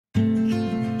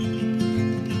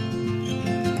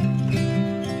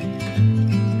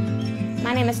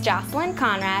is Jocelyn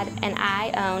Conrad, and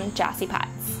I own Jossie Pots.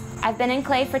 I've been in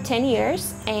clay for 10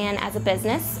 years and as a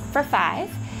business for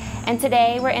 5. And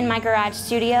today we're in my garage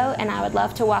studio, and I would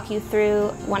love to walk you through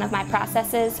one of my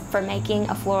processes for making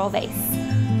a floral vase.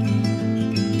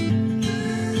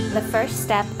 The first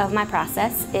step of my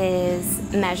process is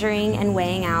measuring and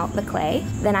weighing out the clay.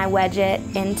 Then I wedge it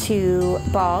into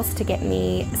balls to get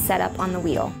me set up on the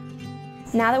wheel.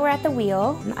 Now that we're at the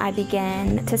wheel, I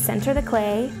begin to center the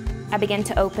clay. I begin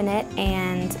to open it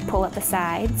and pull up the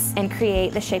sides and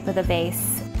create the shape of the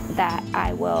vase that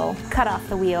I will cut off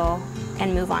the wheel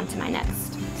and move on to my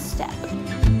next step.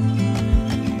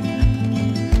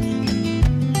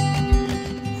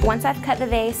 Once I've cut the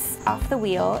vase off the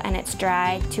wheel and it's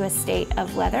dried to a state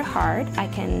of leather hard, I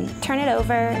can turn it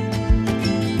over.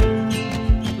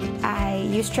 I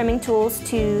use trimming tools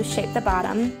to shape the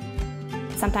bottom.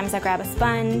 Sometimes I grab a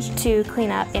sponge to clean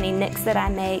up any nicks that I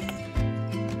make.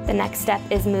 The next step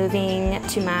is moving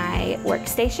to my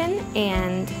workstation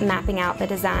and mapping out the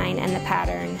design and the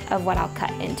pattern of what I'll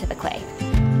cut into the clay.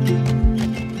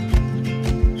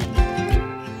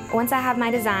 Once I have my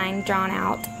design drawn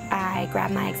out, I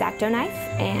grab my X-Acto knife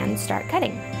and start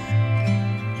cutting.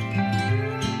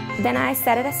 Then I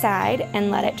set it aside and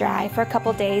let it dry for a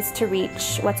couple days to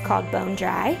reach what's called bone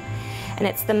dry. And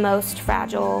it's the most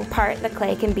fragile part the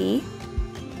clay can be.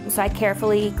 So I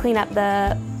carefully clean up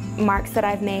the marks that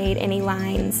I've made, any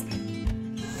lines.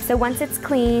 So once it's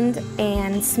cleaned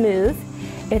and smooth,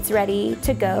 it's ready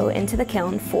to go into the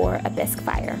kiln for a bisque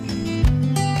fire.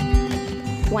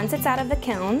 Once it's out of the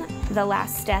kiln, the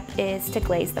last step is to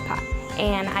glaze the pot.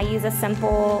 And I use a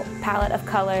simple palette of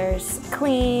colors,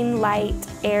 clean, light,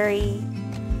 airy.